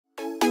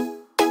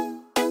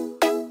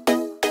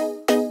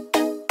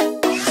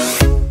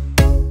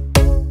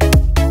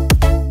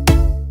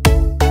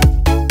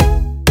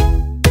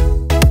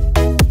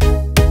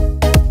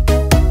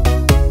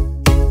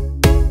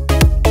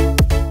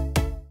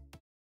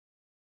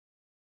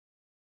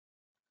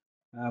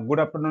Good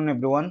afternoon,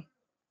 everyone.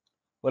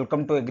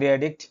 Welcome to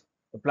AgriAddict,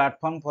 a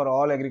platform for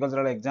all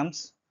agricultural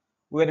exams.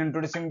 We are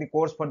introducing the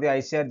course for the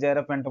ICAR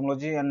JRF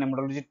Entomology and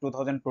Nematology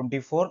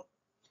 2024.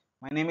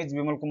 My name is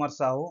Bimal Kumar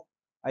Sahoo.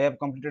 I have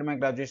completed my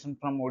graduation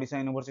from Odisha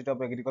University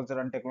of Agriculture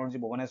and Technology,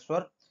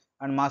 Bhubaneswar,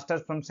 and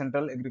Masters from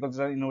Central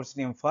Agricultural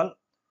University, Imphal.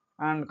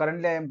 And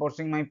currently, I am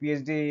pursuing my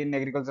PhD in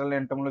Agricultural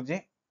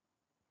Entomology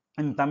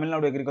in Tamil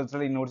Nadu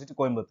Agricultural University,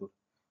 Coimbatore.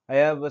 I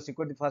have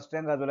secured the first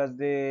rank as well as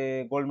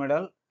the gold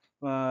medal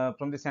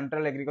from the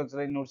Central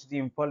Agricultural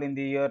University, Imphal in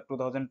the year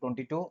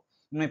 2022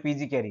 in my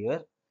PG career.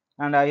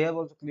 And I have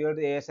also cleared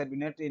the ASRB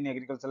net in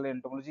Agricultural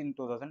Entomology in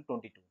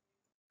 2022.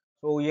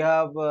 So we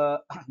have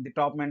the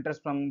top mentors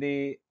from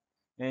the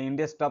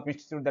India's top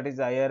institute, that is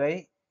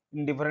IRI,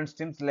 in different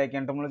streams like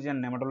entomology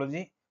and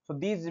nematology. So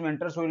these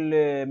mentors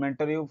will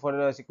mentor you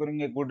for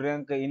securing a good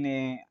rank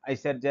in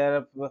ICAR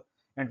JRF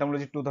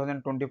Entomology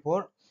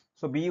 2024.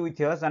 So be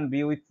with us and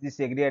be with this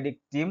AgriAddict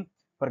team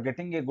for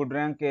getting a good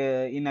rank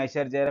in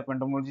ICAR JRF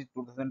Entomology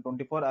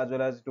 2024, as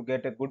well as to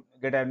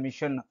get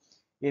admission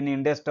in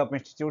India's top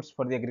institutes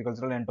for the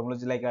agricultural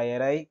entomology like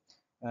IRI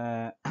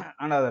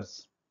and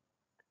others.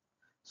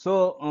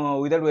 So,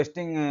 without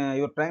wasting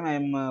your time, I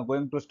am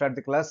going to start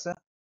the class.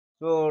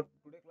 So,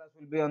 today class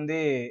will be on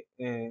the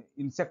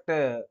insect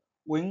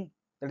wing.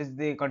 That is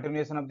the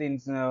continuation of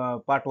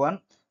the part one.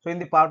 So, in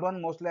the part one,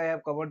 mostly I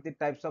have covered the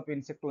types of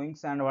insect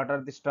wings and what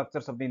are the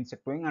structures of the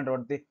insect wing and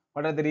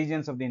what are the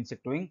regions of the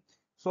insect wing.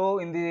 So,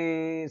 in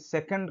the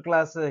second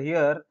class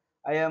here,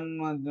 I am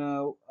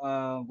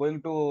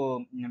going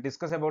to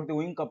discuss about the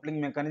wing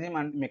coupling mechanism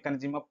and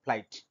mechanism of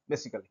flight,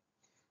 basically.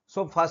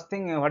 So first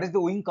thing, what is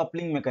the wing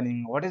coupling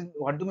mechanism? What do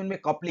you mean by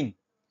coupling?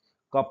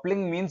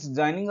 Coupling means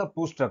joining of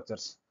two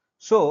structures.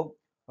 So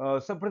for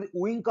the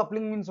wing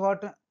coupling means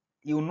what?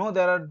 You know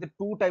there are the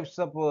two types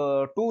of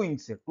two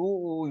wings.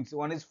 Two wings.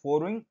 One is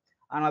forewing,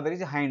 another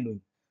is hind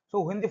wing. So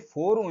when the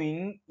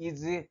forewing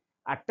is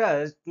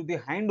attached to the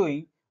hind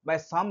wing by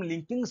some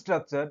linking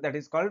structure, that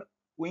is called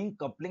wing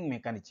coupling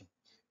mechanism.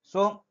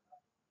 So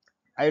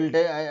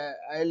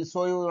I'll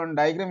show you on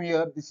diagram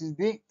here. This is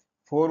the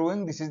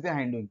forewing, this is the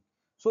hind wing.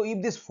 So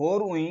if this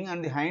forewing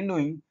and the hind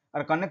wing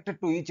are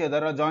connected to each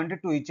other or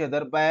jointed to each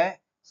other by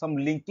some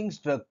linking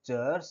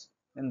structures,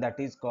 then that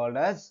is called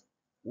as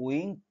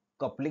wing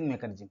coupling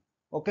mechanism.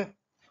 Okay.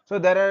 So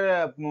there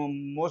are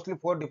mostly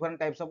four different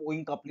types of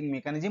wing coupling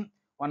mechanism.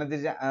 One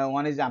is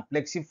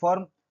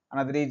amplexiform,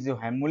 another is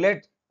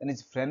hamulate, then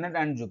is frenet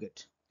and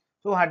juget.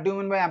 So what do you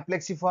mean by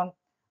amplexiform?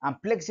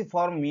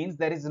 Amplexiform means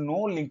there is no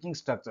linking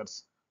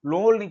structures.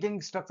 Low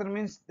linking structure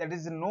means there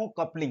is no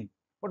coupling.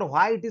 But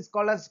why it is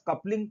called as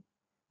coupling?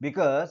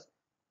 Because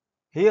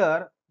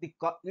here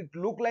it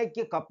look like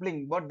a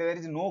coupling, but there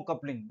is no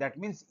coupling. That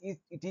means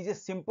it is a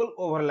simple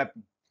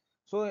overlapping.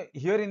 So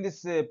here in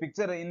this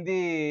picture, in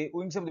the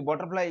wings of the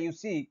butterfly, you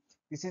see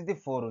this is the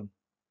forewing,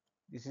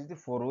 this is the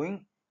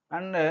forewing,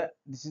 and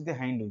this is the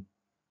hind wing.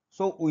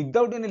 So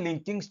without any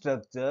linking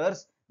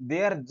structures,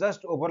 they are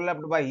just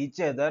overlapped by each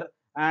other,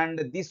 and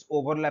this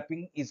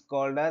overlapping is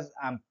called as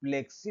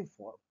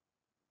amplexiform.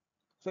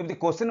 So if the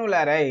question will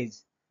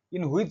arise,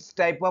 in which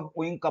type of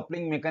wing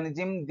coupling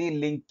mechanism the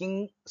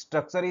linking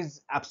structure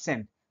is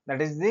absent,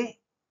 that is the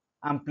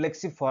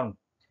amplexiform,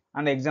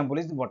 and example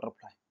is the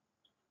butterfly.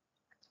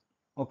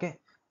 Okay.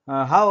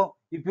 How,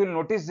 if you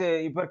notice,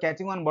 if you are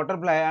catching one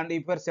butterfly and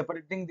if you are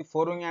separating the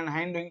forewing and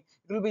hind wing,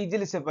 it will be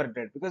easily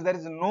separated because there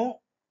is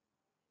no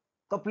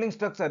coupling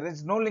structure, there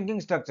is no linking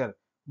structure.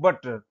 But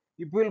if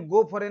you will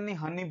go for any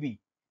honeybee,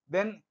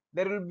 then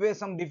there will be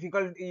some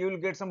difficulty, you will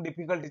get some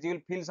difficulties, you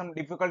will feel some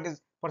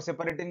difficulties for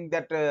separating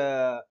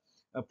that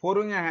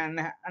forewing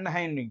and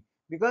hind wing,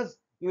 because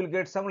you will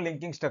get some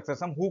linking structure,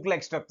 some hook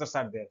like structures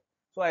are there.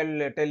 So I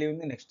will tell you in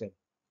the next step.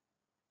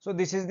 So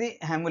this is the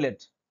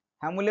hamulate.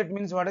 Hamulate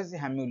means what is the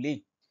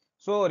hamuli?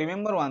 So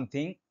remember one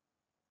thing,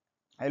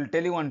 I will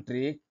tell you one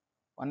trick.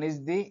 One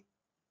is the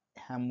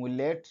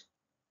hamulate,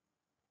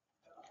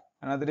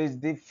 another is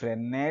the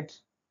frenet,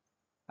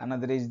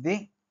 another is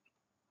the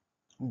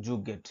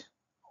juget.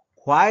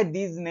 Why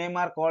these names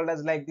are called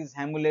as like this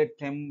hamulate,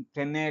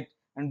 frenet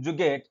and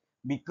juget?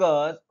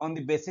 Because on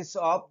the basis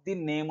of the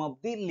name of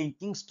the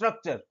linking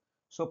structure.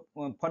 So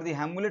for the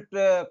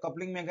hamulate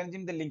coupling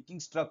mechanism, the linking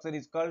structure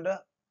is called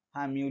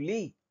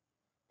hamuli.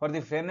 For the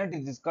frenet,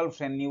 it is called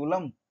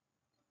frenulum,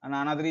 and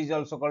another is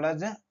also called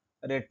as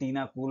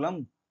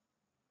retinaculum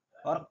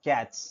or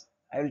catch.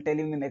 I will tell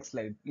you in the next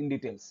slide in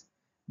details.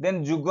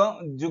 Then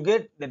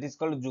juget, that is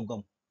called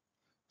jugum.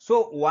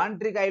 So one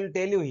trick I will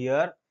tell you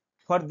here,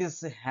 for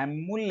this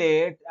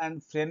hamulate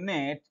and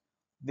frenet,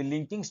 the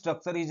linking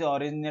structure is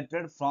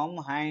originated from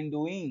hind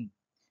wing.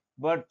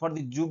 But for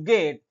the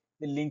juget,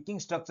 the linking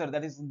structure,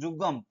 that is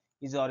jugum,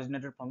 is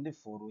originated from the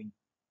forewing.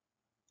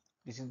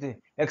 This is the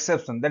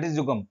exception, that is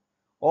jugum.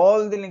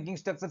 All the linking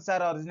structures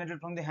are originated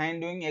from the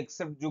hind wing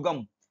except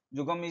jugum.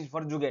 Jugum is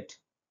for juget.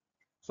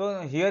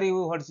 So here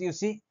you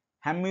see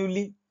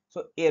hamuli.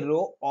 So a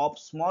row of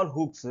small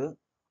hooks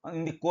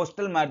in the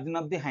coastal margin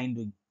of the hind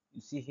wing.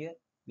 You see here,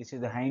 this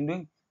is the hind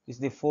wing, this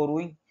is the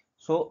forewing.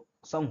 So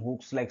some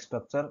hooks like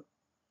structure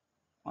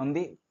on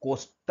the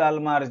coastal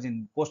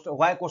margin.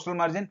 Why coastal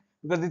margin?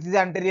 Because this is the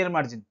anterior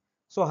margin.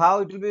 So how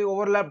it will be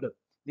overlapped?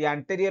 The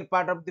anterior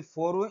part of the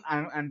forewing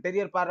and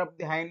anterior part of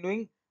the hind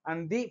wing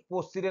and the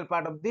posterior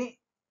part of the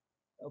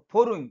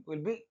forewing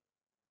will be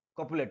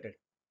coupulated.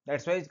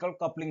 That's why it's called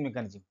coupling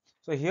mechanism.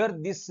 So here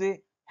this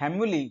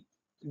hamuli,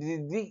 this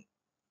is the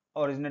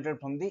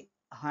originated from the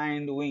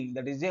hind wing,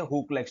 that is a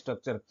hook like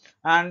structure,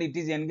 and it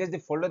is engaged the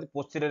fold of the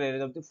posterior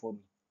area of the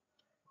forewing.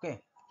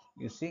 Okay,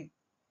 you see,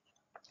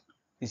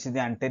 this is the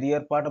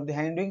anterior part of the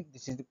hind wing,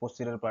 this is the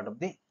posterior part of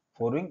the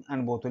forewing,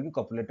 and both will be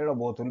copulated or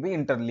both will be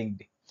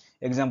interlinked.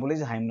 Example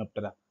is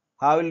Hymenoptera.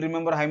 How will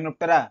remember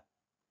Hymenoptera?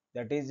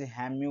 That is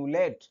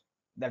hamulate,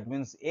 that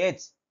means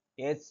H.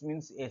 H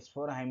means H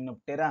for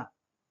Hymenoptera,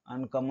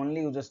 and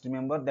commonly you just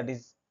remember that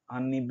is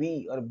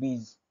honeybee or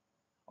bees.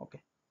 Okay.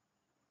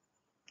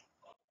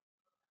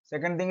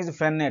 Second thing is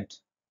frennet.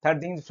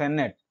 Third thing is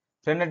frennet.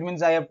 Frennet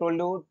means I have told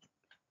you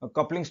a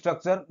coupling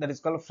structure that is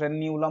called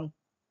frenulum,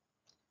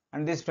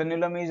 and this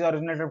frenulum is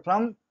originated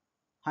from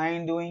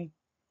hind wing.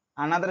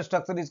 Another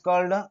structure is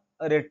called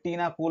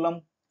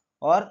retinaculum,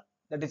 or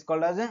that is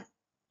called as a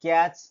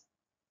catch,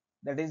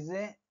 that is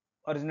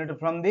originated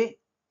from the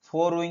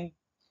forewing.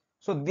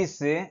 So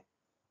this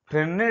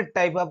frennet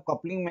type of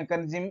coupling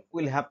mechanism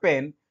will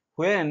happen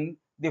when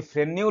the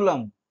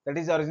frenulum, that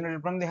is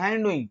originated from the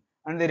hind wing,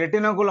 and the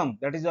retinaculum,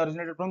 that is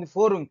originated from the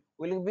forewing,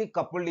 will be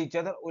coupled each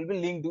other, will be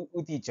linked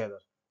with each other.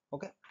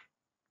 Okay.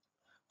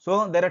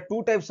 So there are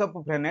two types of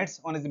frenets.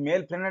 One is the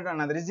male frenet,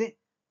 another is the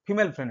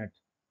female frenet.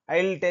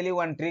 I will tell you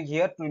one trick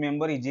here to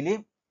remember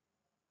easily.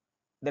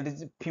 That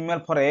is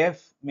female for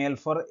F, male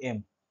for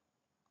M.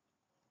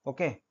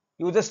 Okay.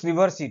 You just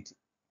reverse it.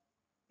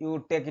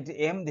 You take it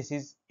M, this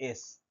is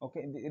S.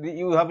 Okay.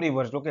 You have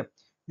reversed. Okay.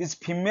 This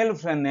female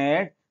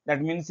frenet,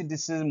 that means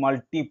this is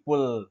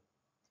multiple.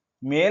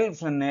 Male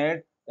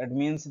frenet, that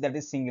means that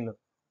is singular.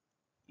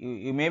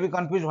 You may be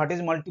confused what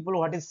is multiple,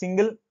 what is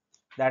single.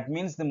 That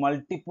means the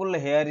multiple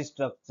hair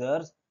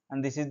structures,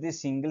 and this is the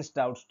single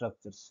stout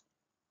structures.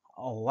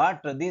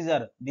 What these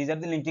are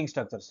the linking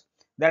structures.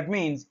 That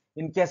means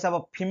in case of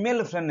a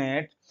female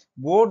frenet,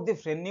 both the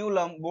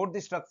frenulum, both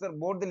the structure,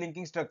 both the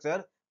linking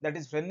structure, that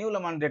is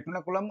frenulum and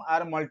retinaculum,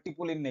 are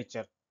multiple in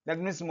nature. That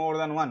means more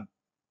than one.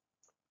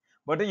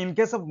 But in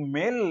case of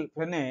male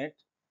frenet,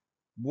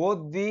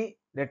 both the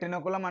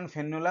retinaculum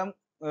and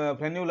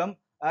frenulum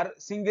are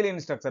single in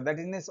structure. That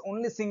is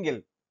only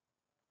single.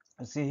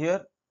 See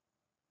here,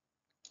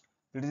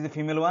 it is the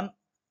female one.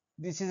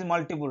 This is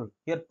multiple.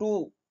 Here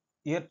two.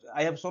 Here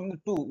I have shown the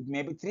two. It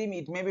may be three.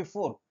 It may be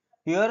four.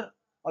 Here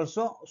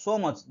also so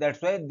much.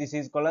 That's why this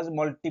is called as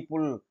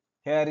multiple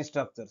hair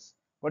structures.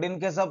 But in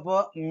case of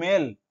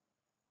male,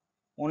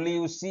 only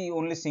you see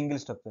only single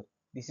structure.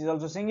 This is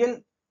also single.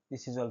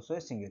 This is also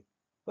a single.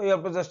 So you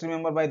have to just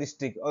remember by this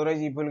trick. Otherwise,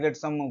 if you will get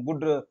some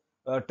good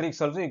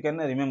tricks also, you can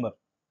remember.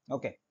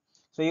 Okay.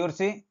 So you will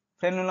see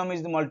frenulum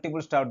is the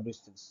multiple stout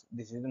bristles.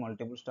 This is the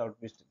multiple stout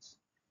bristles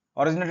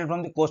originated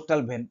from the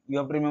coastal vein. You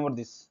have to remember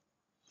this,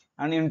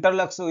 and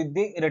interlocks with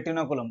the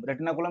retinaculum.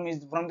 Retinaculum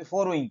is from the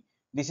forewing.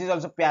 This is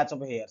also patch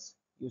of hairs.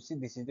 You see,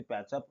 this is the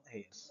patch of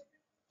hairs,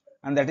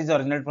 and that is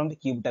originated from the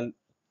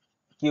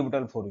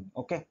cubital forewing.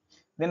 Okay.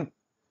 Then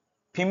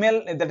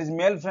female, that is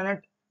male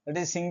frenet, that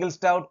is single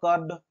stout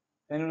carved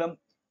frenulum.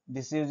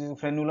 This is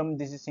frenulum.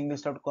 This is single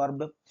stout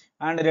carved,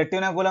 and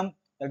retinaculum,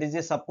 that is the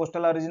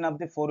subcostal origin of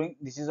the forewing.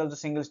 This is also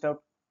single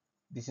stout.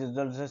 This is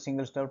also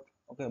single stout.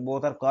 Okay,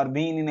 both are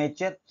carving in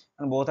nature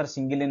and both are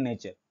single in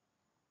nature.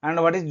 And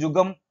what is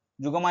jugum?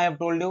 Jugum I have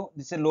told you,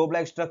 this is a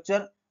lobe-like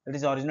structure that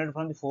is originated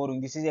from the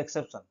forewing. This is the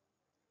exception.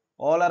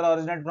 All are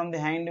originated from the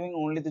hind wing,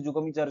 only the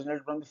jugum is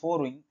originated from the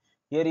forewing.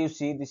 Here you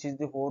see, this is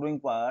the forewing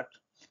part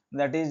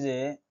that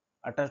is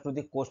attached to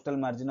the coastal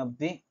margin of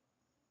the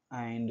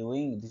hind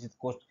wing. This is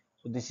coast.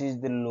 So this is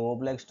the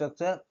lobe-like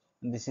structure,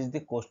 and this is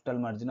the coastal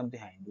margin of the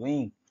hind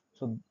wing.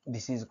 So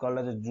this is called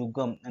as a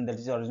jugum, and that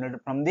is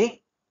originated from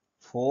the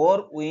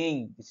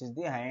forewing. This is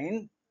the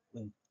hind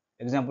wing.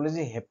 Example is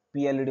the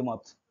happy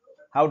moth.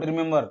 How to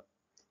remember?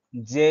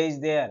 J is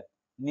there.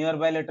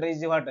 Nearby letter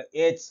is what?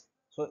 H.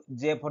 So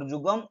J for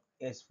jugum,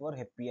 S for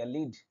happy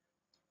lead.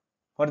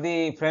 For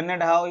the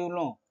frenet, how you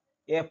know?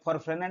 F for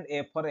frenet,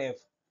 F for F,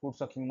 food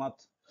sucking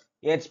moth.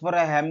 H for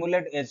a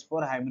hamulet, H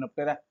for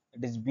hymenoptera,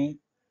 it is B.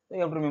 So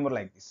you have to remember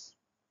like this.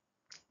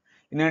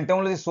 In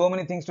entomology, so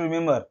many things to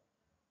remember.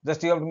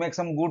 Just you have to make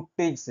some good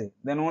tricks.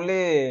 Then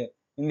only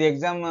in the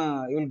exam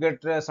you will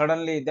get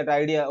suddenly that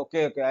idea.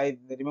 Okay, okay, I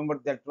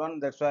remembered that one.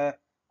 That's why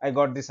I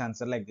got this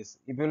answer like this.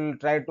 If you will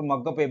try to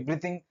mug up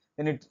everything,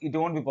 then it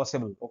won't be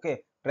possible.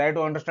 Okay, try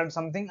to understand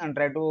something and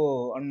try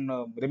to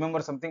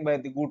remember something by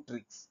the good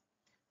tricks.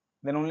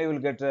 Then only you will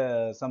get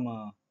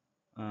some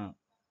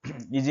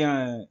easy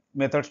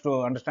methods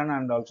to understand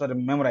and also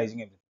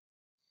memorizing everything.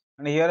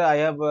 And here I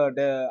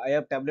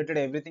have tabulated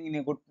everything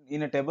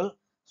in a table.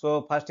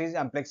 So first is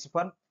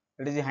amplexiform,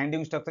 that is the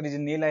hindwing structure is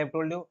nil. I have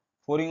told you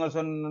forewing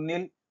also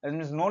nil, that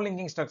means no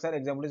linking structure.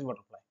 Example is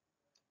butterfly.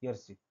 Here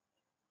see,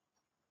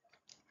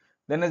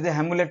 Then is the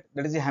hamlet,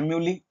 that is the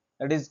hamuli,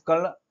 that is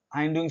called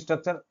hindwing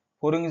structure.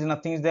 Forewing is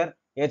nothing is there.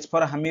 H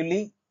for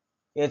hamuli,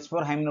 H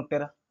for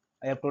hymenoptera,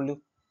 I have told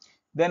you.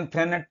 Then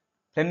frenet,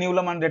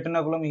 frenulum and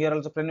retinaculum, here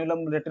also frenulum,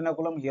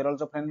 retinaculum, here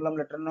also frenulum,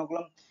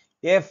 retinaculum.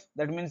 F,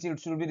 that means it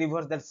should be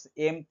reversed, that's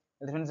M,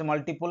 that means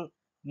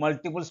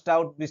multiple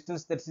stout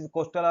bristles, that is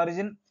coastal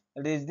origin,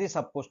 that is the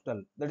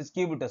subcoastal, that is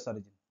cubitus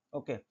origin.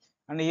 Okay,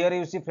 and here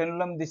you see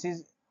frenulum, this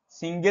is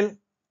single,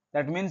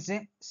 that means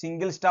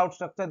single stout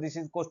structure, this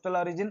is coastal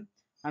origin,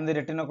 and the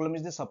retinaculum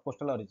is the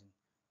subcoastal origin.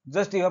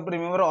 Just you have to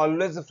remember,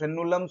 always the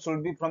frenulum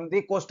should be from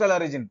the coastal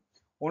origin,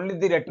 only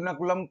the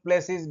retinaculum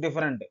place is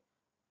different.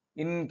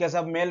 In case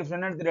of male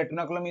frenet, the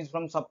retinaculum is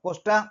from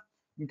subcosta.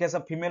 In case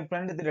of female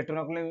frenet, the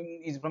retinaculum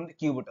is from the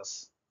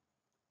cubitus.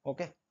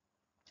 Okay.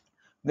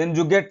 Then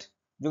juget.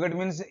 Juget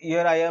means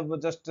here I have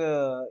just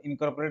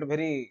incorporated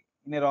very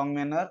in a wrong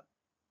manner.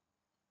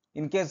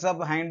 In case of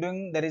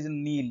hindwing, there is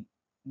kneel.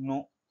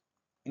 No.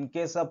 In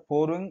case of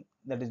forewing,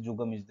 that is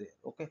jugum is there.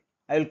 Okay.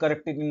 I will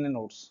correct it in the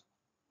notes.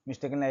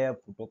 Mistakenly I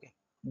have put. Okay.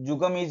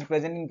 Jugum is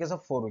present in case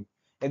of forewing.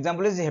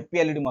 Example is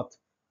happy moth.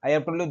 I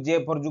have told you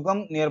J for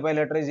jugum. Nearby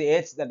letter is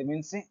H. That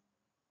means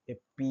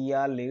happy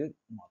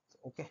moth.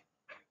 Okay.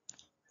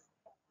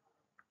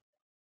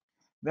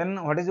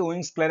 Then what is the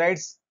wings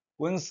sclerites?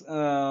 Wings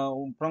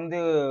from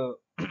the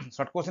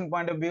short question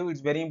point of view, it's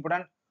very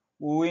important.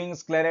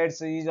 Wings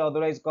sclerites is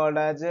otherwise called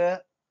as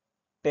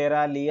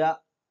Terralia.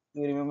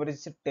 You remember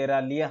it's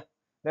Terralia.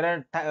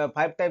 There are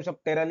 5 types of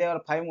Terralia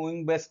or 5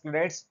 wing based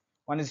sclerites.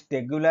 One is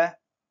tegula.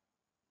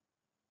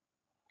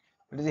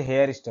 It is a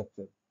hair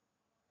structure.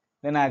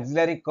 Then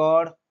axillary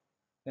cord,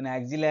 then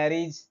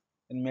axillaries,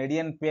 then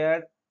median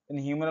paired,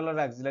 then humeral or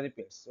axillary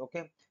pairs.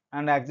 Okay,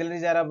 and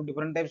axillaries are of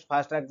different types: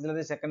 first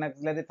axillary, second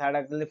axillary, third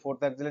axillary,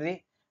 fourth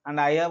axillary. And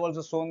I have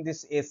also shown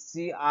this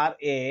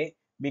SCRA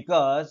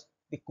because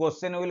the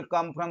question will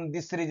come from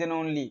this region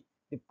only.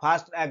 The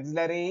first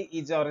axillary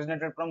is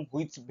originated from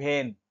which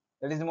vein?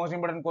 That is the most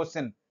important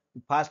question.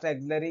 The first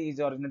axillary is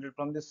originated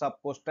from the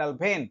subcostal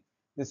vein.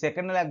 The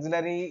second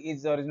axillary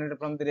is originated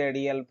from the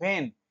radial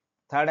vein.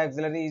 Third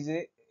axillary is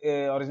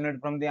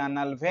originated from the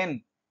anal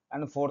vein,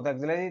 and fourth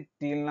axillary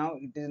till now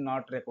it is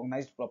not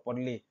recognized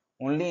properly.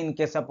 Only in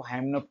case of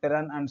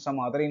hymenopteran and some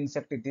other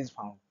insect it is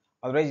found.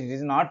 Otherwise it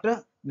is not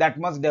that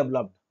much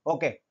developed.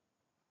 Okay.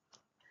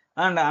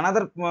 And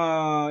another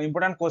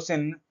important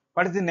question: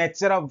 what is the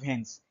nature of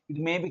veins? It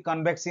may be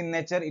convex in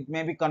nature, it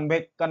may be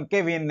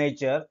concave in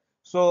nature.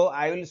 So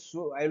I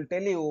will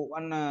tell you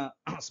one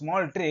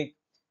small trick.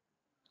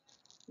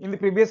 In the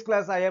previous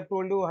class, I have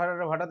told you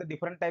what are the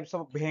different types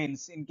of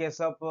veins in case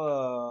of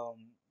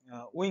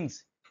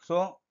wings.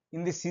 So,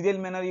 in the serial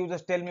manner, you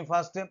just tell me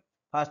first.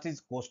 First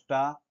is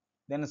costa,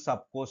 then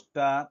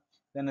subcosta,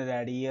 then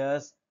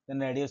radius, then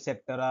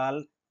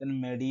radiosectoral,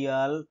 then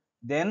medial,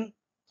 then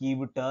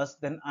cubitus,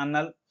 then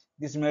anal.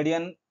 This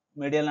medial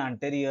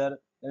anterior,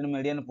 then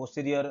median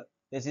posterior.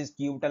 This is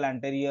cubital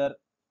anterior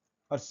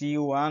or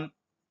CU1.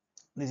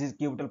 This is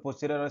cubital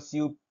posterior or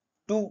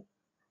CU2.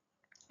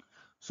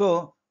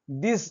 So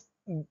this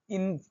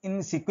in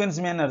sequence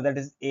manner, that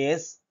is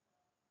S,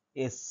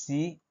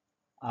 SC,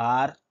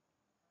 R,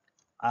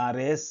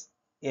 RS,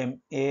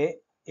 MA,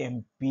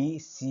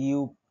 MP,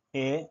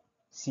 CUA,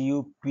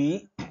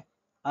 CUP,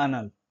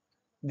 anal.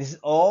 This is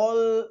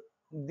all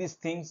these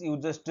things you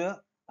just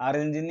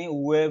arrange in a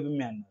wave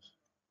manner.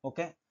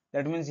 Okay,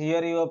 that means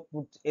here you have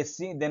put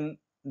SC, then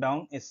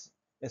down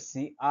SC,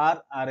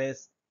 R,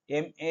 RS,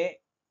 MA,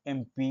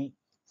 MP,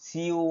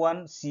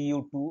 CU1,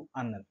 CU2,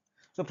 anal.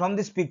 So from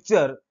this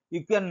picture,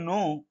 you can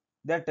know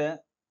that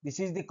this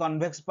is the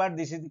convex part,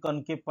 this is the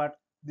concave part,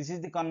 this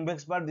is the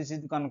convex part, this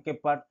is the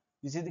concave part,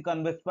 this is the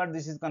convex part,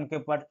 this is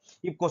concave part.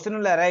 If question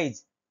will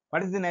arise,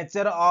 what is the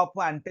nature of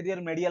anterior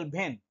medial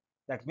vein?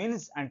 That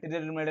means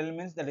anterior medial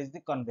means that is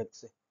the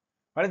convex.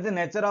 What is the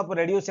nature of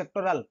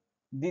radiosectoral?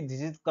 This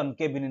is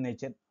concave in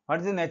nature. What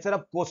is the nature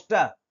of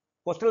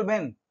coastal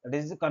vein? That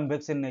is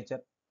convex in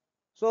nature.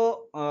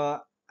 So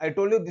I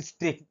told you this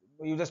trick.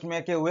 You just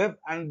make a wave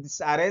and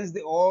arrange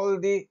all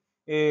the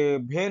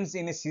veins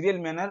in a serial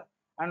manner,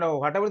 and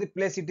whatever the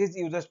place it is,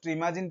 you just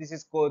imagine this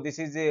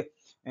is a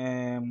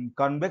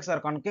convex or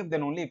concave.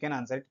 Then only you can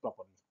answer it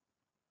properly.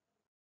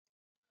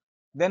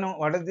 Then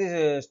what is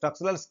the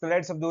structural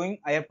sclerites of doing?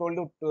 I have told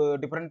you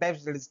different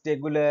types. That is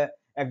tegula,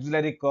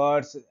 axillary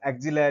cords,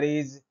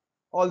 axillaries.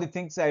 All the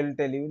things I will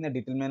tell you in a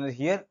detailed manner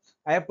here.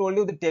 I have told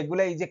you the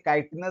tegula is a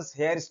chitinous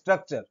hair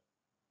structure.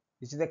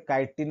 This is a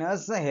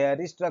chitinous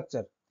hairy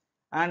structure,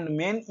 and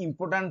main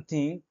important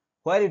thing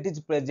where it is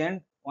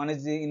present, one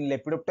is in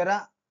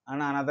Lepidoptera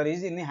and another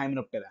is in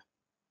Hymenoptera.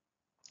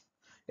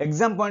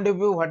 Exam point of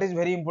view, what is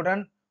very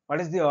important?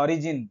 What is the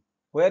origin?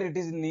 Where it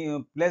is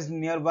placed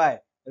nearby?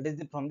 It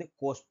is from the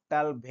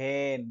coastal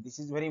vein. This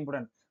is very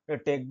important. The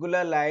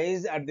tegula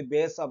lies at the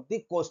base of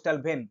the coastal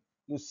vein.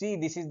 You see,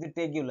 this is the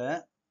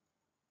tegula.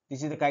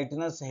 This is the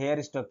chitinous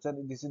hair structure.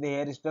 This is the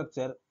hair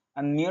structure,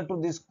 and near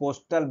to this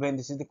coastal vein,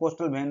 this is the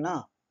coastal vein,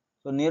 na?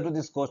 So near to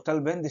this coastal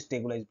vein, this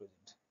tegula is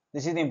present.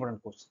 This is the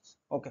important questions.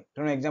 Okay,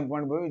 from exam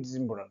point of view, it is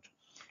important.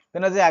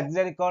 Then as the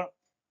auxiliary cord,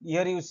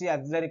 here you see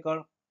auxiliary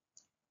cord.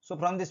 So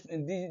from this,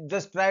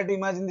 just try to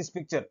imagine this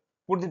picture.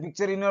 Put the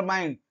picture in your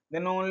mind.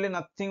 Then only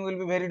nothing will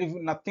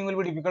be nothing will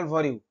be difficult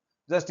for you.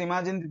 Just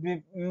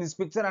imagine in this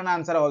picture and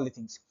answer all the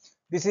things.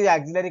 This is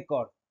auxiliary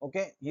cord.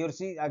 Okay, here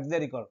see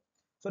auxiliary cord.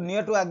 So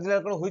near to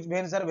auxiliary cord, which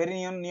veins are very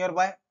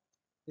nearby?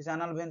 These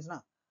anal veins, na?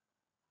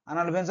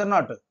 Anal veins are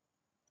not,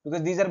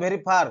 because these are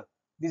very far.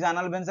 These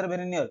anal veins are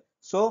very near.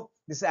 So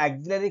this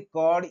auxiliary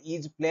cord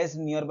is placed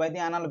nearby the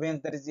anal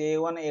veins, that is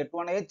A1, A2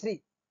 and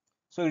A3.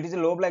 So it is a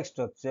lobe-like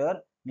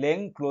structure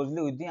laying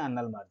closely with the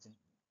anal margin.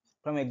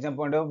 From exam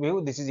point of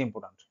view, this is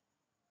important.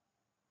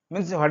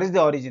 Means what is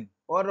the origin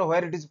or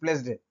where it is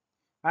placed.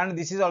 And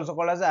this is also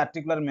called as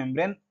articular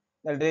membrane,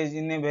 that is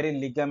in a very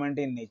ligament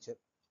in nature.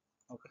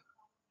 Okay.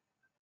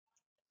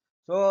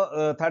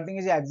 So third thing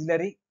is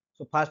axillary.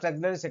 So first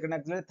axillary, second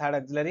axillary, third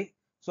axillary.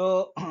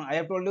 So I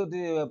have told you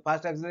the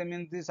first axillary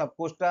means the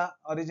subcosta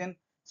origin,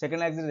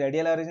 second axillary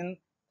radial origin,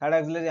 third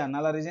axillary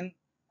anal origin,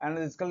 and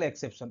this is called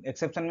exception.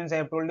 Exception means I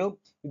have told you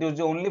it is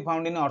only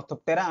found in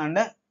Orthoptera and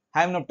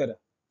Hymenoptera.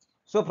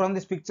 So from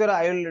this picture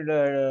I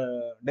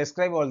will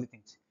describe all the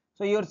things.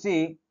 So you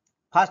see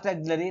first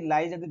axillary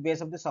lies at the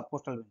base of the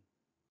subcostal vein.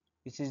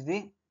 This is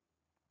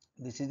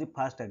the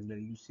first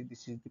axillary. You see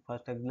this is the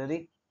first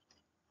axillary.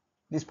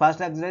 This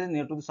first axillary is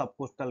near to the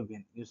subcostal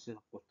vein. You see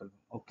subcostal vein.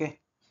 Okay.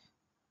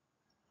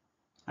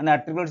 And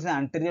attributes the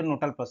anterior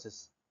nodal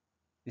process.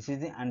 This is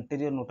the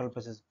anterior nodal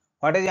process.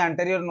 What is the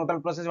anterior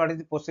nodal process? What is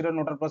the posterior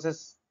nodal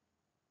process?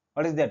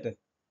 What is that?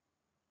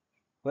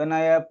 When I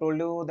have told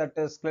you that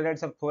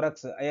sclerites of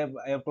thorax, I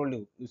have told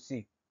you. You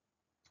see,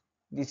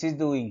 this is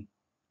the wing.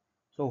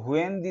 So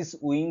when these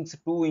wings,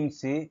 two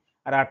wings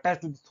are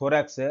attached to the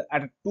thorax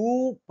at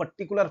two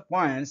particular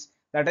points,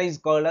 that is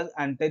called as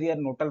anterior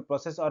nodal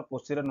process or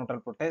posterior nodal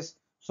process.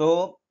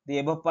 So the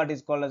above part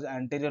is called as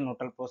anterior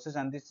nodal process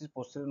and this is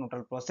posterior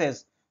nodal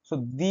process.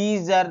 So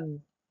these are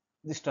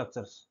the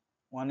structures.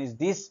 One is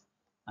this,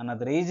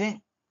 another is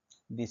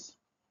this.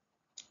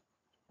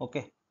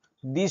 Okay.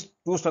 These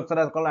two structures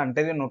are called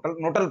anterior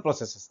nodal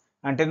processes.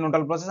 Anterior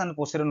nodal process and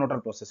posterior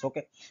nodal process.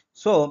 Okay.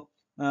 So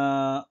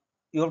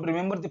you have to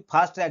remember the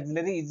first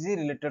axillary is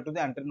related to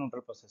the anterior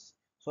nodal process.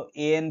 So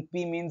ANP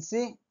means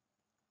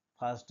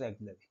first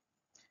axillary.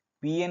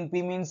 PNP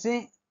means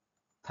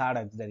third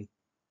axillary.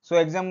 So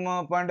exam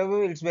point of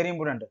view, it's very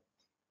important.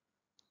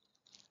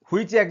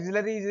 Which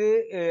axillary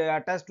is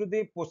attached to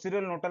the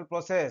posterior nodal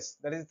process?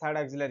 That is third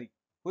axillary.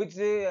 Which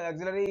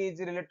axillary is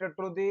related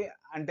to the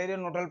anterior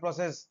nodal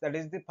process? That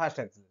is the first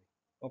axillary.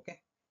 Okay.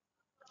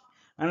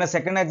 And the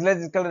second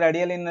axillary is called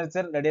radial in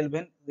nature, radial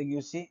vein.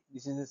 You see,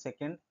 this is the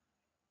second,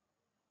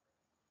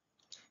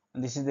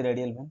 and this is the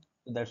radial vein.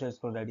 So that's why it's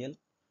called radial.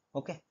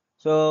 Okay.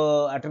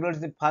 So attributes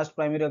the first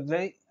primary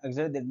axillary,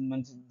 that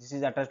means this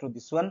is attached to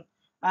this one,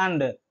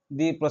 and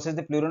the process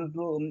the pleuron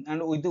to,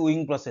 and with the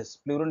wing process,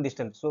 pleuron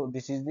distal. So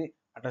this is the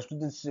attached to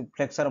this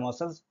flexor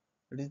muscles.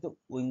 It is the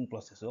wing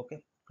process. Okay,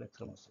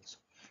 flexor muscles.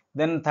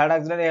 Then third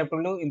axillary I have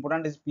told you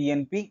important is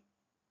PNP.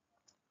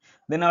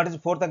 Then what is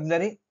fourth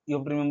axillary? You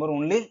have to remember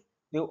only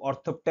the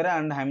Orthoptera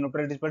and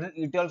Hymenoptera is present.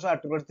 It also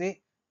attributes the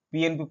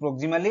PNP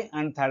proximally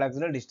and third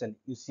axillary distally.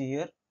 You see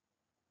here.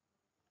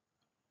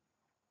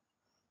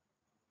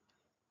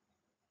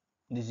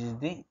 This is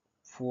the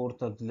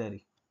fourth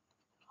axillary.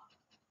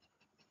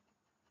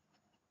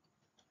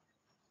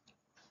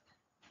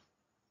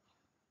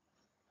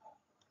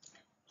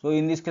 So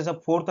in this case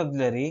of fourth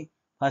auxiliary,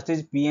 first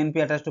is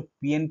PNP attached to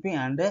PNP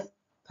and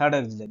third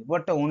auxiliary.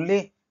 But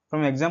only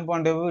from exam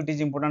point of view, it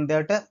is important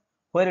that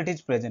where it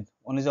is present.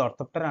 One is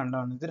orthoptera and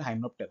one is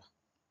hymenoptera.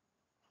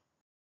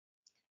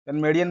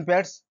 Then median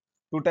pads,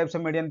 two types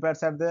of median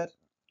pads are there.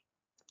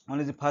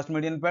 One is the first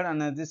median pad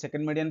and the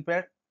second median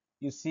pad.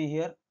 You see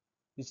here,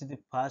 this is the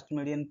first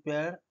median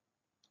pad.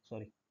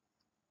 Sorry,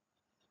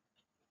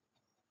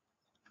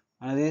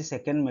 and this is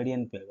second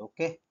median pad.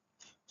 Okay.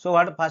 So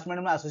what first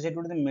median pad associated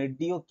with the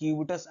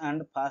mediocubitus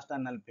and first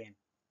anal vein.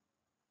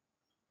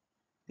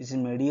 This is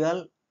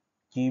medial,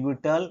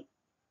 cubital,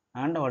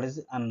 and what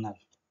is anal.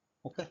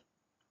 Okay.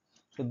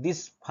 So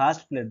this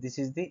first plate, this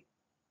is the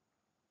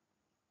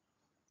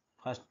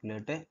first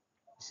plate,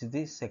 this is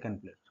the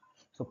second plate.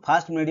 So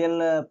first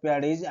medial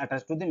pad is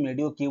attached to the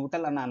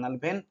mediocubital and anal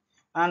vein,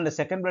 and the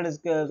second plate is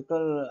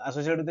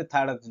associated with the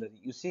third axillary.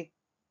 You see,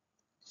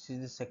 this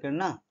is the second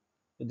now.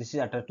 So this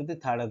is attached to the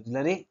third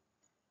axillary,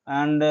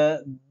 and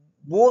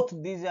both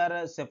these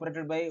are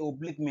separated by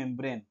oblique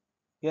membrane.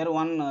 Here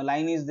one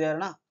line is there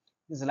now.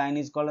 This line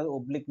is called as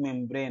oblique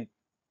membrane.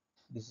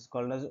 This is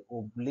called as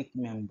oblique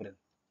membrane.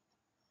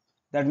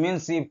 That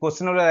means if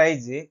question will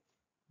arise,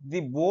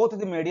 the both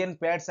the median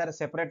pads are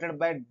separated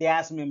by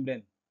dash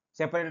membrane.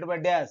 Separated by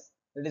dash.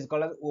 That is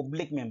called as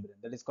oblique membrane.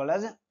 That is called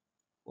as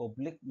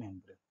oblique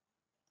membrane.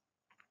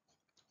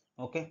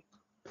 Okay.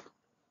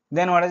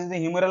 Then what is the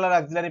humeral or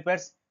axillary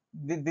pads?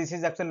 This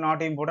is actually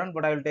not important,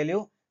 but I will tell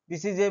you.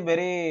 This is a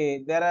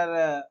very, there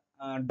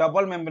are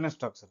double membrane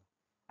structure.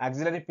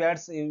 Axillary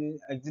pads,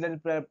 auxiliary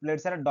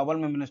plates are double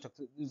membrane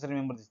structure. You should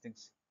remember these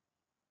things.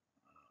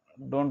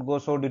 Don't go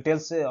so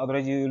details,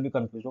 otherwise you will be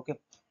confused. Okay,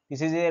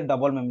 this is a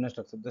double membrane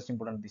structure, just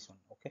important this one.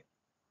 Okay,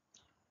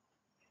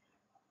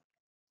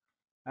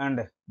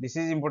 and this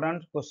is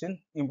important question,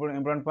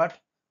 important part,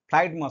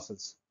 flight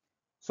muscles.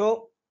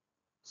 So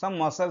some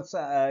muscles,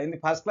 in the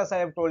first class I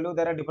have told you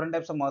there are different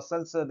types of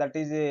muscles that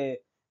is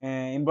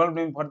involved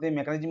in for the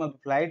mechanism of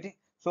flight.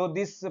 So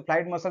these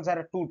flight muscles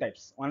are two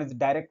types, one is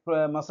direct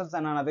muscles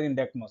and another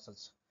indirect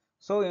muscles.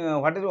 So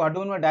what do you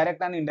mean by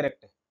direct and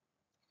indirect?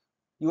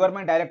 You are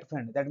my direct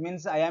friend, that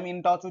means I am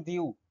in touch with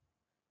you.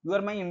 You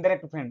are my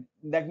indirect friend,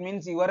 that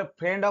means you are a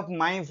friend of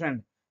my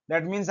friend,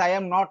 that means I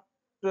am not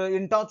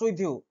in touch with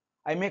you.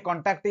 I may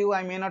contact you,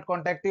 I may not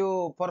contact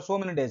you for so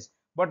many days,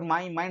 but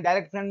my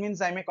direct friend means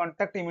I may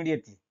contact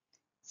immediately.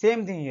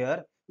 Same thing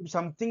here, if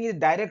something is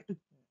direct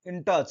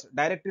in touch,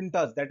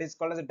 that is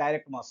called as a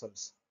direct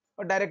muscles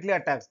or directly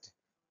attached.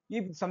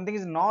 If something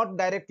is not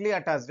directly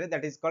attached,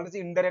 that is called as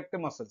indirect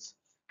muscles.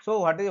 So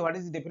what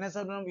is the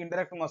definition of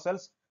indirect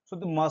muscles? So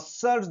the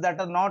muscles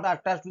that are not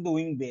attached to the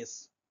wing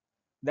base.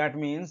 That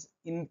means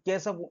in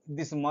case of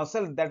this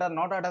muscle that are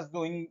not attached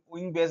to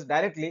wing base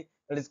directly,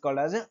 that is called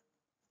as a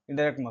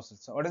indirect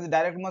muscles. What is the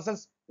direct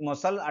muscles?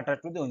 Muscle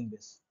attached to the wing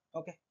base.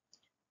 Okay.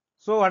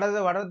 So what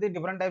are the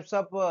different types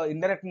of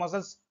indirect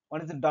muscles?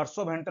 One is the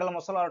dorsoventral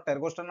muscle or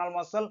pterosternal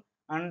muscle,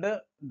 and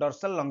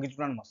dorsal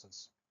longitudinal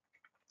muscles.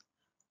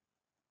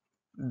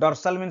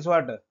 Dorsal means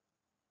what?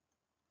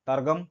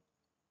 Tergum.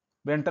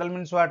 Ventral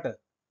means what?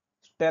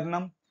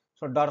 Sternum.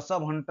 So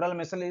dorsoventral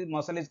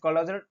muscle is called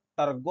as a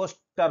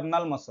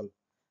pterosternal muscle.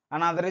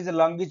 Another is a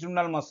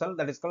longitudinal muscle,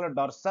 that is called a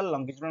dorsal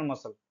longitudinal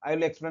muscle. I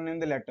will explain in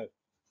the later,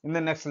 in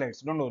the next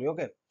slides. Don't worry.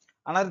 Okay.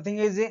 Another thing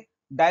is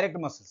direct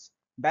muscles.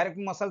 Direct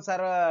muscles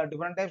are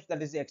different types.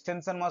 That is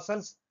extensor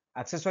muscles,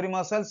 accessory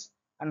muscles,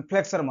 and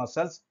flexor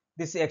muscles.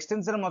 These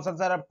extensor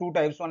muscles are of two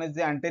types. One is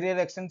the anterior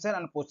extensor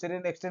and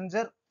posterior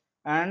extensor.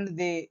 And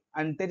the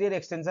anterior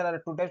extensor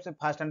are two types: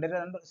 first anterior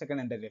and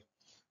second anterior.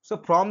 So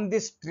from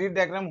this tree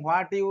diagram,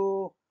 what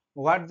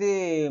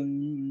the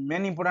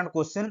main important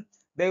question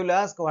they will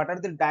ask, what are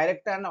the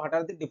direct and what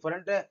are the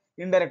different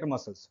indirect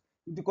muscles.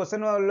 If the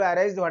question will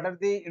arise, what are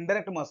the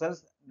indirect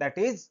muscles, that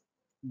is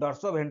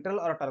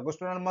dorsoventral or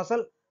pterosternal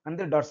muscle and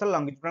the dorsal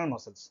longitudinal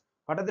muscles.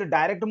 What are the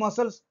direct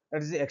muscles?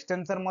 That is the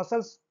extensor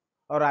muscles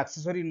or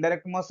accessory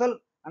indirect muscle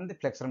and the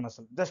flexor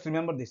muscle. Just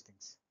remember these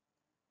things.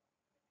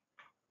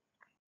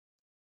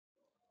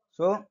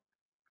 So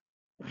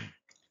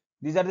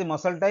these are the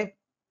muscle type.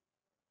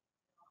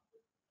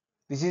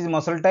 This is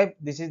muscle type,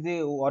 this is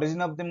the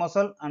origin of the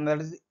muscle, and that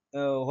is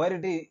where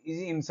it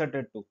is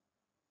inserted to.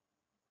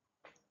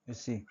 You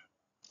see,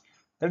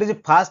 that is a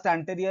fast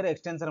anterior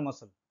extensor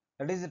muscle.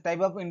 That is a type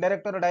of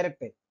indirect or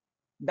direct type?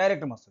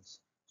 Direct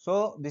muscles.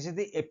 So this is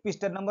the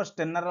episternum or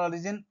sternal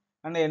origin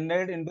and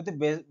ended into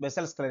the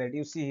basal sclerate.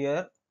 You see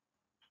here,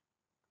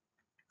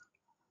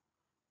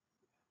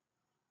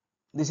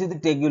 this is the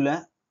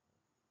tegula,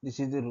 this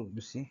is the root.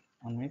 You see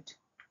on it,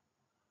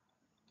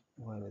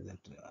 where is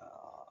it?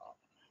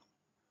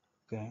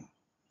 Okay,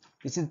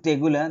 this is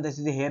tegula, this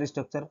is the hair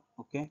structure.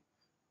 Okay,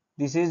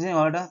 this is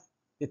what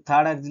the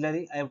third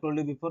axillary. I have told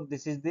you before,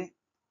 this is the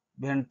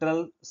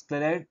ventral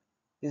scleroid,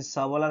 is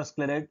subvolar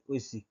scleroid. We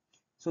see.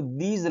 So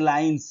these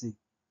lines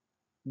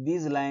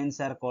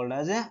are called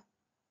as a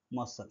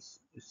muscles.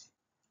 You see,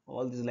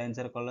 all these lines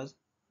are called as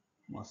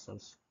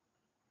muscles.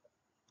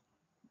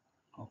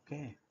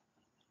 Okay.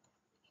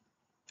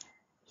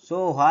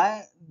 So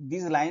why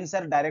these lines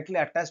are directly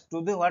attached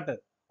to the what?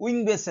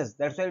 Wing bases.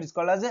 That's why it is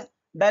called as a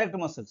direct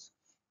muscles.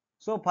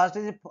 So first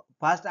is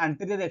first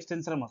anterior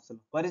extensor muscle.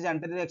 Where is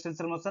anterior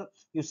extensor muscle?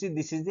 You see,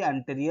 this is the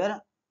anterior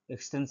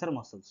extensor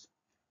muscles.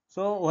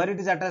 So where it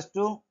is attached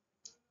to?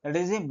 That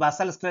is the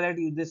basal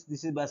sclerite. This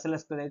is basal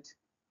sclerite,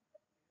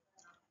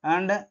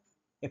 and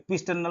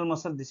episternal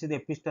muscle. This is the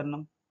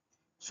episternum.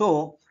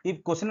 So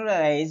if question will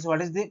arise,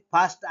 what is the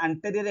first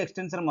anterior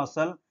extensor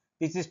muscle?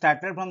 This is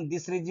started from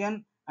this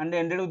region and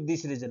ended with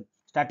this region.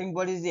 Starting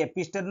point is the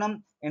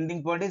episternum,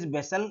 ending point is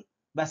basilar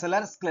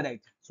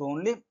sclerite. So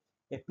only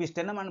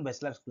episternum and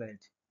basilar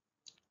sclerite.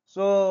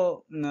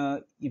 So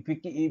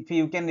if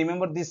you can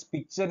remember this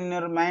picture in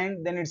your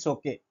mind, then it's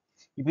okay.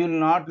 If you will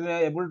not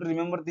able to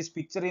remember this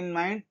picture in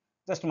mind,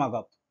 just mark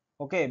up.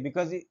 Okay,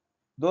 because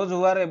those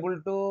who are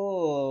able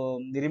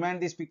to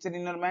remind this picture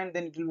in your mind,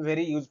 then it will be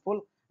very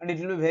useful and it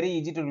will be very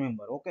easy to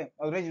remember. Okay,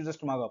 otherwise you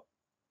just mark up.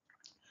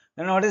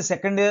 Then what is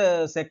second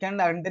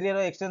anterior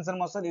extensor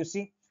muscle? You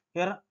see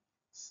here,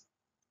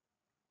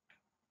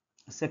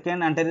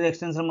 second anterior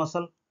extensor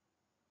muscle.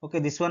 Okay,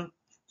 this one.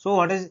 So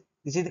what is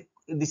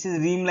this is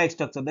rim like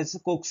structure. This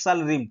is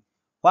coxal rim.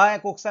 Why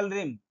coxal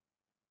rim?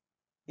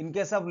 In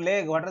case of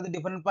leg, what are the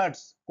different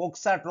parts?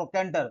 Coxa,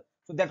 trochanter.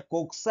 So that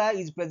coxa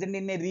is present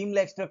in a rim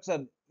like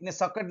structure, in a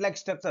socket like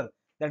structure,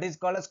 that is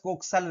called as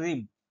coxal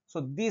rim.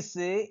 So this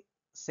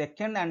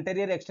second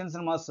anterior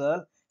extensor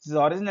muscle is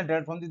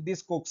originated from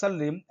this coxal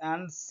rim,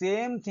 and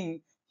same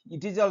thing,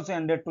 it is also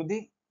ended to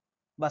the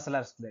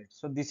basilar sclerite.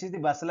 So this is the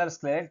basilar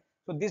sclerite.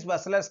 So this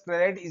basilar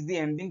sclerite is the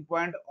ending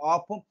point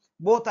of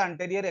both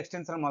anterior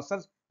extensor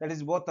muscles, that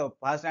is both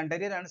first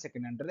anterior and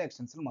second anterior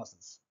extensor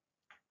muscles.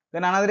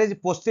 Then another is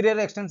posterior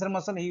extensor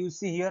muscle. You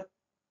see here,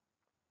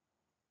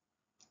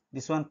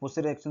 this one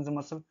posterior extensor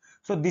muscle.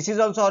 So this is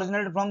also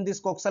originated from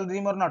this coxal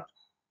rim or not?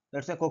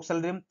 That's a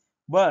coxal rim,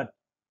 but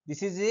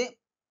this is a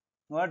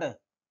what?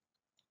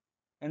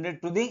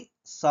 Ended to the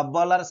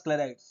suballar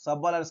scleroid.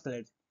 Suballar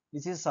scleroid.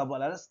 This is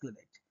suballar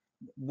scleroid.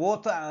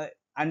 Both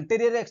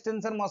anterior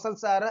extensor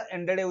muscles are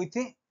ended with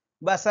the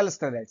basal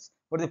scleroids,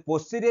 but the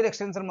posterior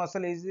extensor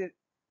muscle is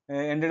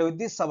ended with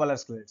the suballar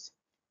scleroids.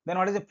 Then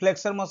what is the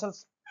flexor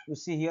muscles? You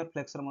see here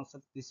flexor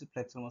muscle. This is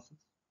flexor muscle.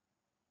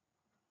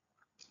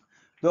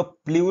 The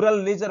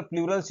pleural ridge or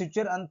pleural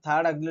suture and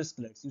third axillary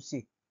scleroids. You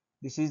see,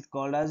 this is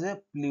called as a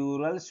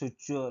pleural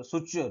suture.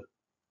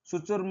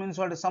 Suture means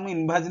what? Some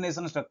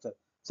invagination structure,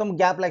 some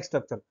gap-like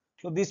structure.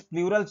 So this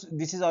pleural,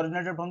 this is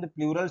originated from the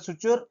pleural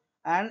suture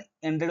and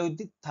ended with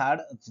the third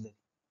axillary.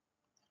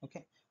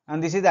 Okay,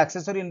 and this is the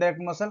accessory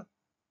indirect muscle.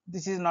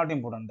 This is not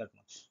important that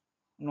much.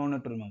 No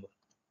need to remember.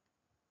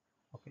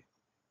 Okay.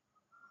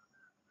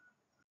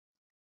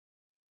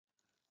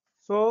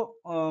 So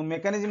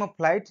mechanism of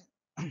flight.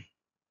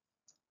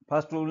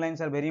 First two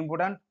lines are very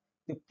important.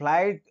 The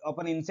flight of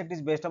an insect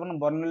is based upon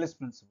Bernoulli's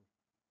principle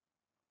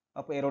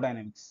of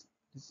aerodynamics.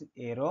 This is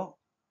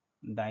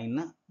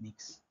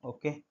aerodynamics.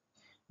 Okay.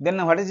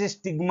 Then what is the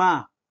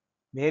stigma?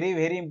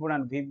 Very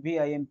important.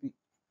 VVIMP.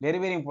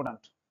 Very important.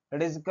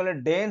 That is called a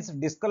dense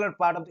discolored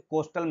part of the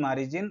coastal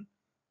margin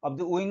of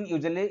the wing,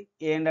 usually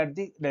end at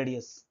the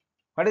radius.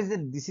 What is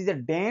it? This is a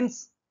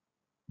dense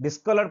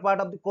discolored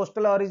part of the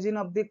coastal origin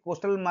of the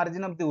coastal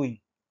margin of the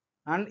wing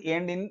and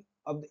at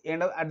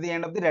the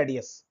end of the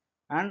radius.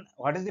 And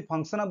what is the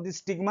function of this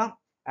stigma?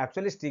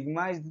 Actually,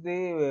 stigma is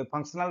the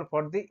functional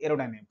for the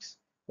aerodynamics.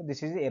 So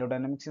this is the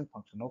aerodynamics in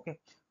function. Okay.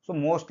 So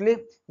mostly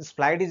this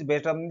flight is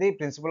based on the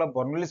principle of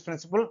Bernoulli's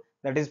principle,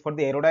 that is for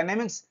the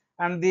aerodynamics,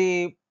 and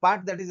the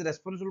part that is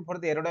responsible for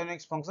the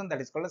aerodynamics function, that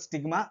is called a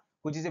stigma,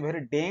 which is a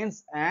very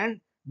dense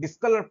and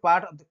discolored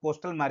part of the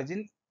coastal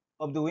margin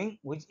of the wing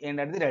which end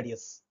at the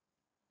radius.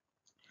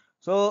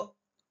 So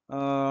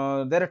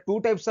there are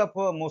two types of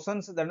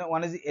motions. That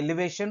one is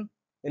elevation,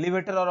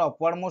 elevator or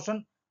upward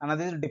motion.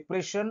 Another is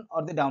depression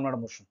or the downward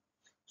motion.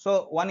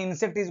 So one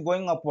insect is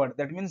going upward.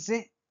 That means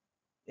the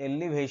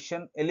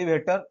elevation,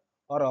 elevator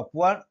or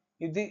upward.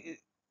 If the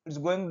it's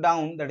going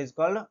down, that is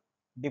called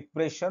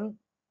depression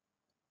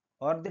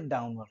or the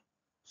downward.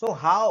 So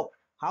how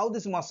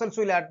these muscles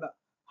will act?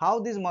 How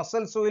these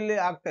muscles will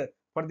act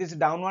for this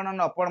downward and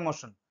upward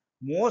motion?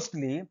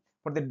 Mostly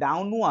for the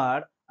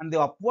downward and the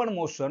upward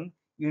motion,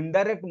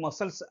 indirect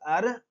muscles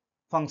are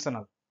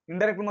functional.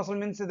 Indirect muscle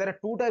means there are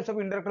two types of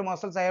indirect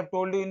muscles. I have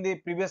told you in the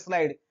previous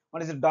slide.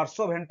 One is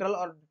dorsoventral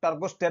or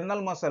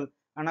turgosternal muscle.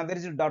 Another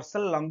is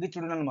dorsal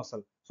longitudinal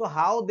muscle. So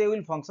how they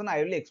will function,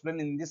 I will explain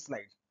in this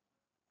slide.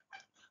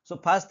 So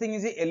first thing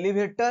is the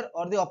elevator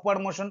or the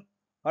upward motion.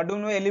 What do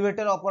you know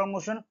elevator or upward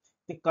motion?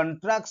 The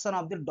contraction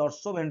of the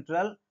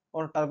dorsoventral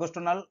or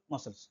turgosternal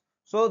muscles.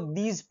 So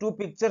these two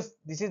pictures,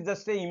 this is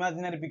just a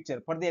imaginary picture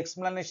for the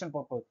explanation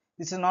purpose.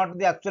 This is not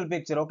the actual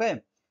picture,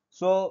 okay?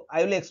 So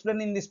I will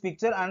explain in this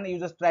picture and you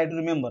just try to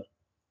remember.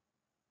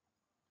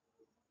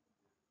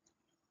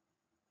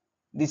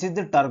 This is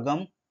the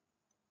tergum.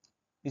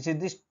 This is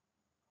the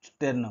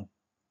sternum.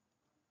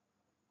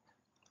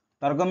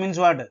 Tergum means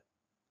what?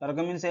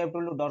 Tergum means I have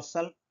told you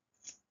dorsal.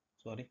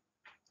 Sorry.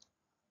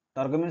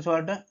 Tergum means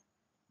what?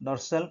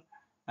 Dorsal.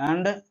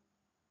 And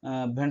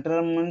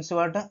ventral means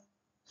what?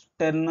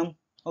 Sternum.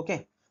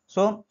 Okay.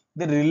 So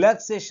the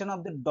relaxation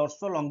of the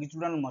dorsal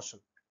longitudinal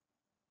muscle.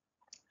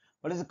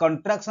 What is the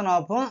contraction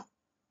of what?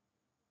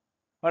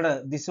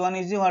 This one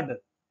is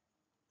what?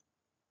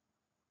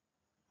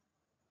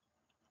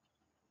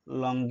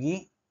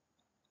 Longitudinal.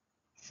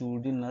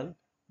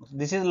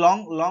 This is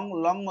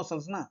long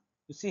muscles, na?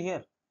 You see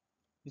here.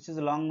 This is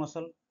a long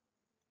muscle.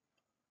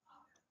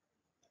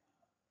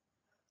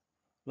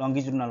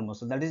 Longitudinal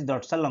muscle. That is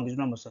dorsal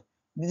longitudinal muscle.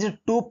 These are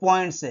 2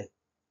 points.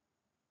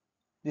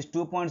 These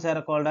 2 points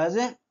are called as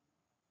a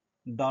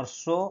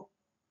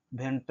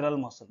dorsoventral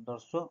muscle.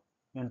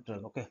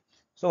 Dorsoventral. Okay.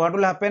 So what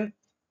will happen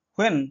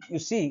when you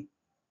see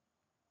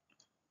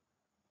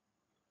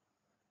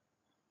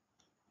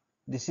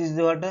this is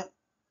the what?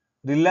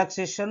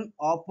 Relaxation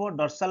of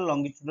dorsal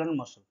longitudinal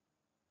muscle.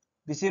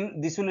 This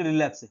will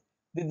relax.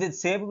 The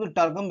shape of the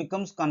tergum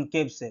becomes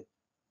concave shape.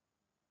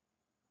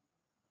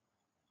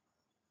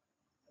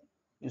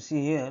 You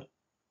see here,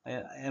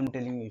 I am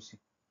telling you. You see,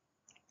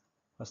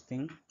 first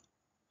thing.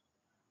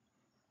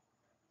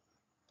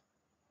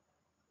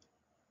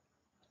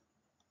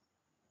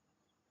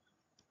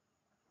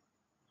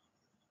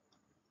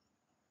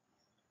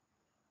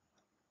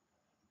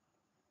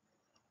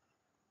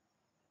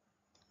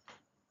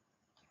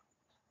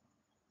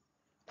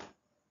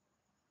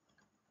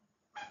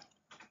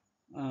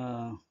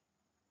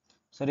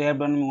 Sorry, I have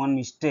done one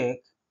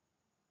mistake.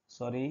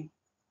 Sorry,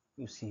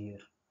 you see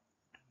here.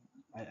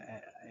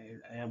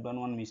 I have done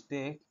one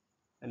mistake.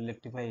 I'll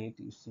rectify it.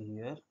 You see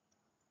here,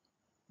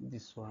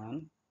 this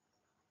one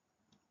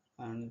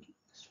and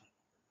this one.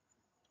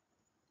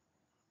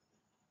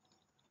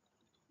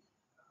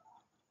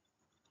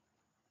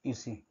 You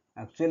see,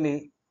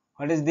 actually,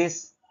 what is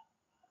this?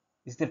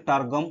 This is the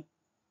targum.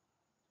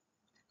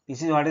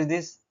 This is what is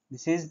this?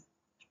 This is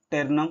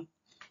sternum.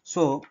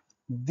 So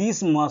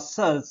these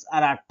muscles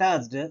are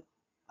attached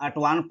at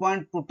one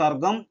point to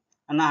targum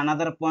and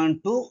another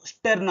point to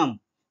sternum.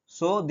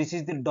 So this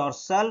is the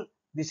dorsal,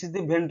 this is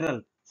the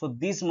ventral. So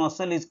this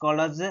muscle is called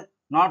as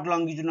not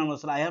longitudinal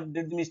muscle. I have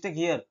did the mistake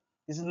here.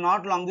 This is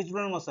not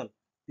longitudinal muscle.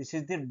 This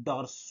is the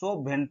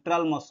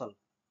dorsoventral muscle.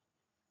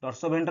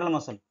 Dorsoventral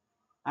muscle.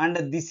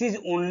 And this is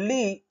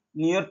only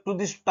near to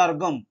the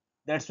sternum.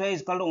 That's why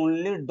it's called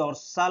only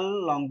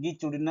dorsal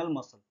longitudinal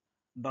muscle.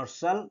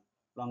 Dorsal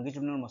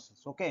longitudinal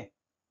muscles. Okay,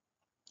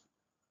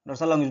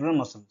 dorsal longitudinal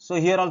muscle. So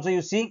here also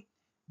you see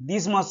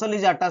this muscle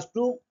is attached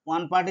to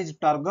one part is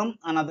sternum,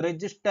 another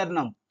is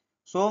sternum.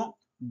 So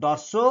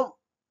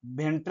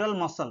dorsoventral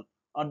muscle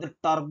or the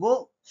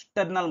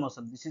turgosternal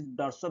muscle. This is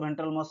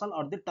dorsoventral muscle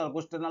or the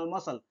turgosternal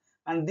muscle,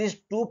 and these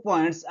 2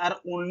 points are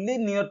only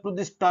near to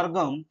the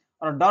sternum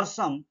or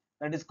dorsum.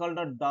 That is called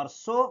a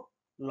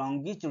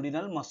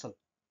dorso-longitudinal muscle.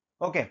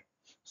 Okay.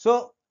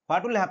 So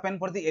what will happen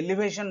for the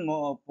elevation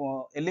or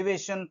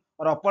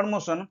upward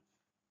motion?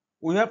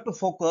 We have to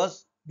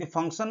focus the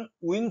function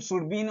wing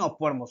should be in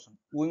upward motion.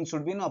 Wing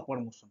should be in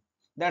upward motion.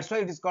 That's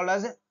why it is called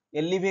as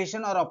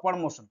elevation or upward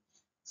motion.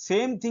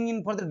 Same thing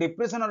in for the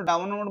depression or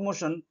downward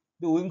motion,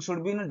 the wing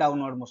should be in a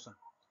downward motion.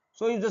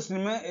 So you just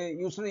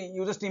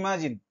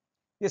imagine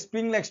a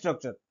spring-like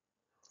structure.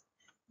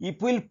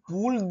 If we'll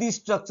pull this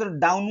structure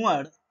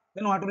downward,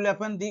 then what will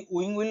happen? The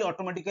wing will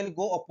automatically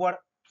go upward.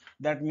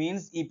 That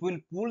means if we'll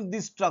pull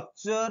this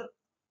structure,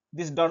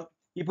 this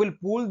if we'll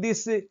pull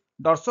this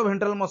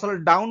dorsoventral muscle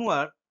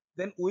downward,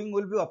 then wing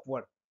will be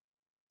upward.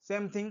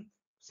 Same thing,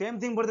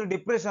 for the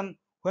depression.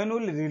 When we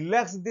will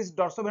relax this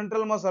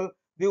dorsoventral muscle,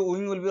 the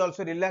wing will be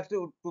also relaxed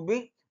to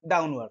be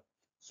downward.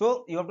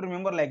 So you have to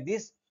remember like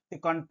this: the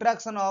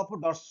contraction of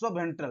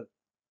dorsoventral,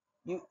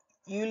 you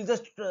you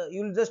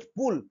will just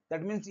pull.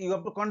 That means you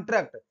have to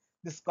contract.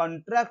 This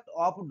contract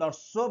of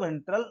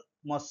dorsoventral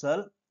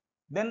muscle,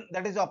 then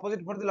that is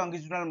opposite for the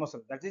longitudinal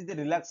muscle. That is the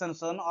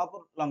relaxation of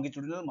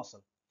longitudinal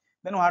muscle.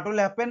 Then what will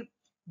happen?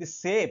 The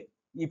shape,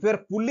 if you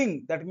are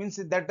pulling, that means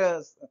that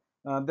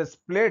this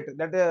plate,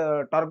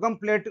 that targum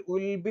plate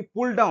will be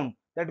pulled down.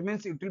 That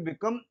means it will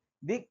become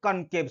the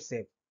concave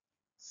shape.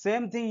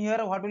 Same thing here.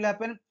 What will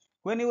happen?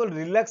 When you are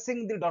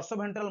relaxing the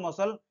dorsoventral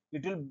muscle,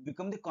 it will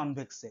become the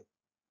convex shape.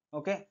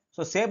 Okay,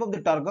 so shape of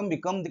the targum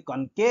become the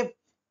concave,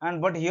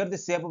 and but here the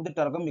shape of the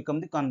targum become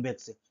the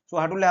convex shape. So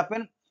what will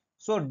happen?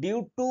 So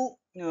due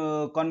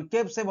to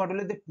concave shape, what will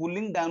be the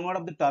pulling downward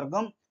of the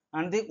targum,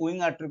 and the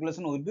wing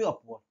articulation will be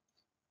upward,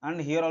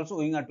 and here also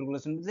wing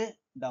articulation will be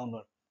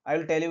downward. I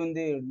will tell you in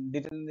the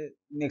detail in the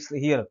next.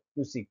 Here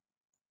you see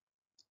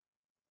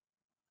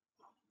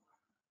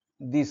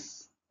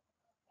this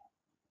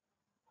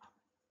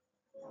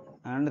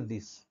and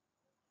this.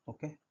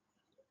 Okay,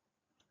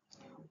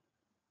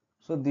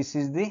 so this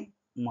is the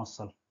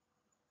muscle.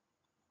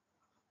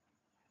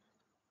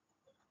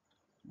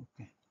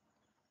 Okay,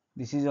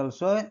 this is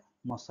also a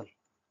muscle.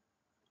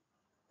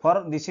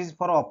 For this is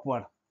for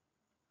upward,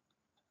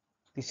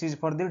 this is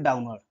for the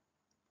downward.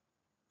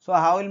 So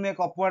how will make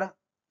upward?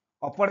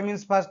 Upward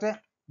means first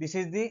this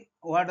is the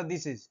what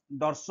this is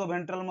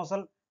dorsoventral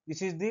muscle.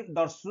 This is the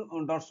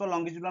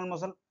dorso-longitudinal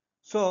muscle.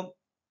 So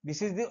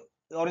this is the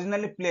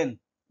originally plane.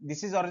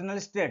 This is originally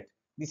straight.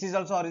 This is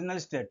also originally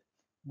straight.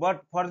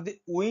 But for the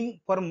wing,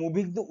 for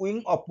moving the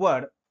wing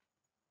upward,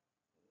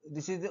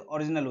 this is the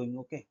original wing.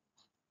 Okay,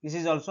 this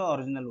is also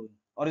original wing,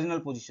 original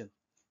position.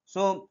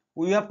 So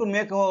we have to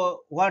make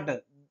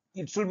what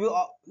it should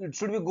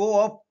be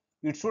go up.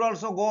 It should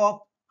also go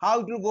up.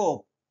 How it will go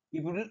up?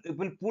 It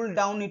will pull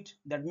down it.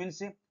 That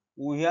means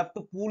we have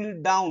to pull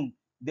it down,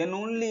 then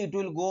only it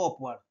will go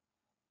upward.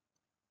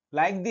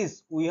 Like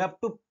this, we have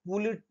to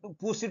pull it, to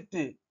push it,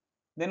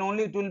 then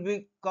only it will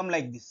become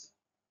like this.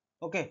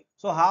 Okay,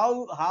 so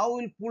how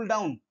will pull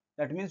down?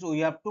 That means we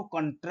have to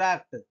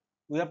contract.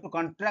 We have to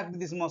contract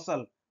this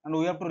muscle, and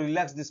we have to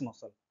relax this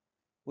muscle.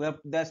 We have,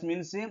 that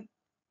means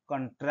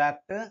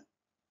contract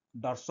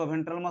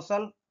dorsoventral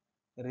muscle,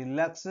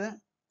 relax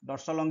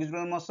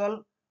dorsal-longitudinal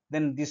muscle.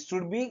 Then this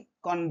should be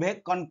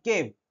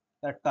concave.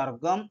 The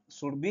targum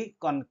should be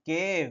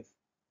concave.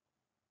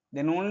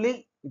 Then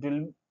only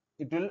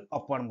it will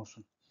upward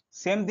motion.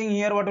 Same thing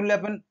here. What will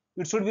happen?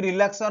 It should be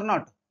relaxed or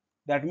not?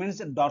 That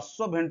means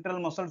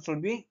dorsoventral muscle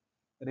should be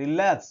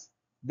relaxed.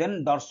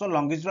 Then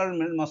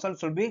dorsal-longitudinal muscle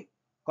should be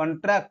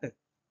contract.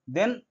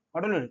 Then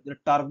what will it? The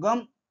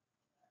targum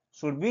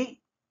should be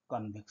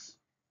convex.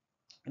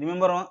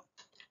 Remember,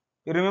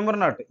 you remember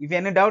not? If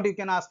any doubt, you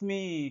can ask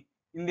me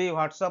in the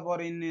WhatsApp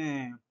or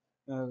in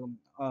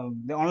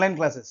the online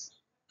classes.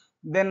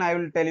 Then I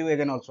will tell you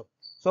again also.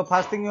 So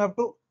first thing you have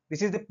to,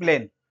 this is the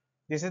plane.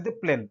 This is the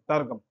plane,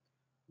 targum.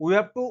 We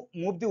have to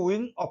move the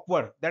wing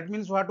upward. That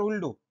means what we will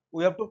do?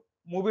 We have to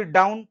move it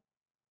down.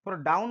 For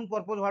down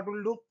purpose, what we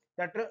will do?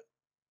 That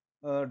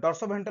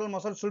dorsoventral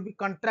muscle should be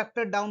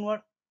contracted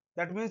downward.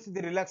 That means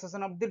the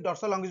relaxation of the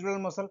dorsal longitudinal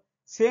muscle.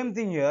 Same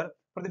thing here.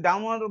 For the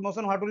downward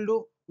motion, what will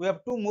do? we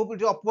have to move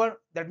it upward.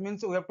 That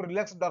means we have to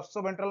relax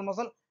dorsoventral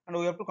muscle and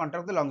we have to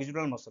contract the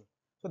longitudinal muscle.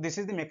 So this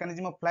is the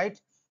mechanism of flight.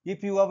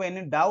 If you have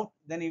any doubt,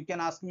 then you can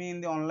ask me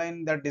in the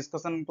online that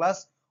discussion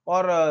class,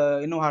 or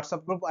in a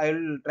WhatsApp group. I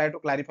will try to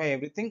clarify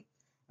everything.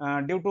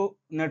 Due to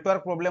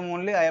network problem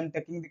only, I am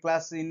taking the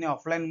class in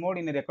offline mode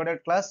in a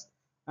recorded class,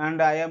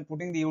 and I am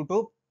putting the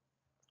YouTube.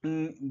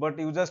 But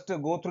you just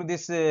go through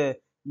this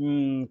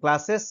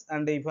classes,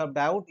 and if you have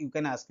doubt, you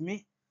can ask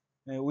me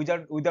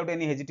without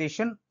any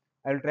hesitation.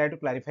 I will try to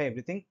clarify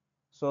everything.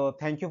 So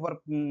thank you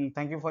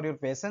for your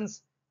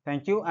patience.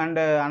 Thank you. And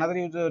another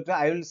user,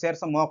 I will share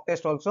some mock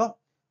test also.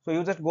 So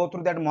you just go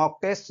through that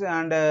mock test,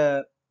 and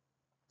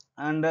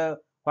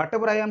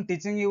whatever I am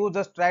teaching you,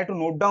 just try to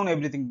note down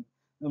everything.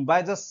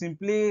 By just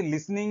simply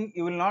listening,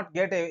 you will not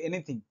get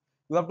anything.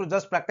 You have to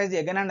just practice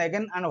again and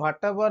again, and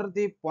whatever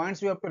the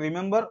points you have to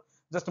remember,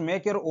 just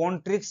make your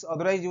own tricks.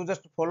 Otherwise you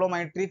just follow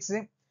my tricks,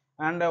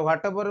 and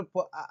whatever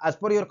as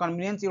per your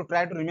convenience, you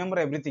try to remember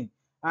everything.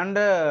 And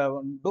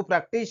do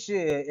practice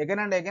again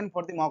and again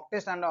for the mock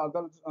test and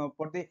other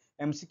for the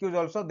MCQs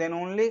also. Then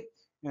only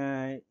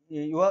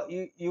you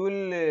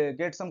will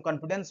get some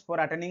confidence for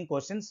attending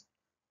questions.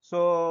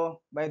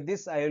 So by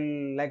this, I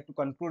will like to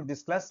conclude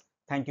this class.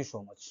 Thank you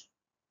so much.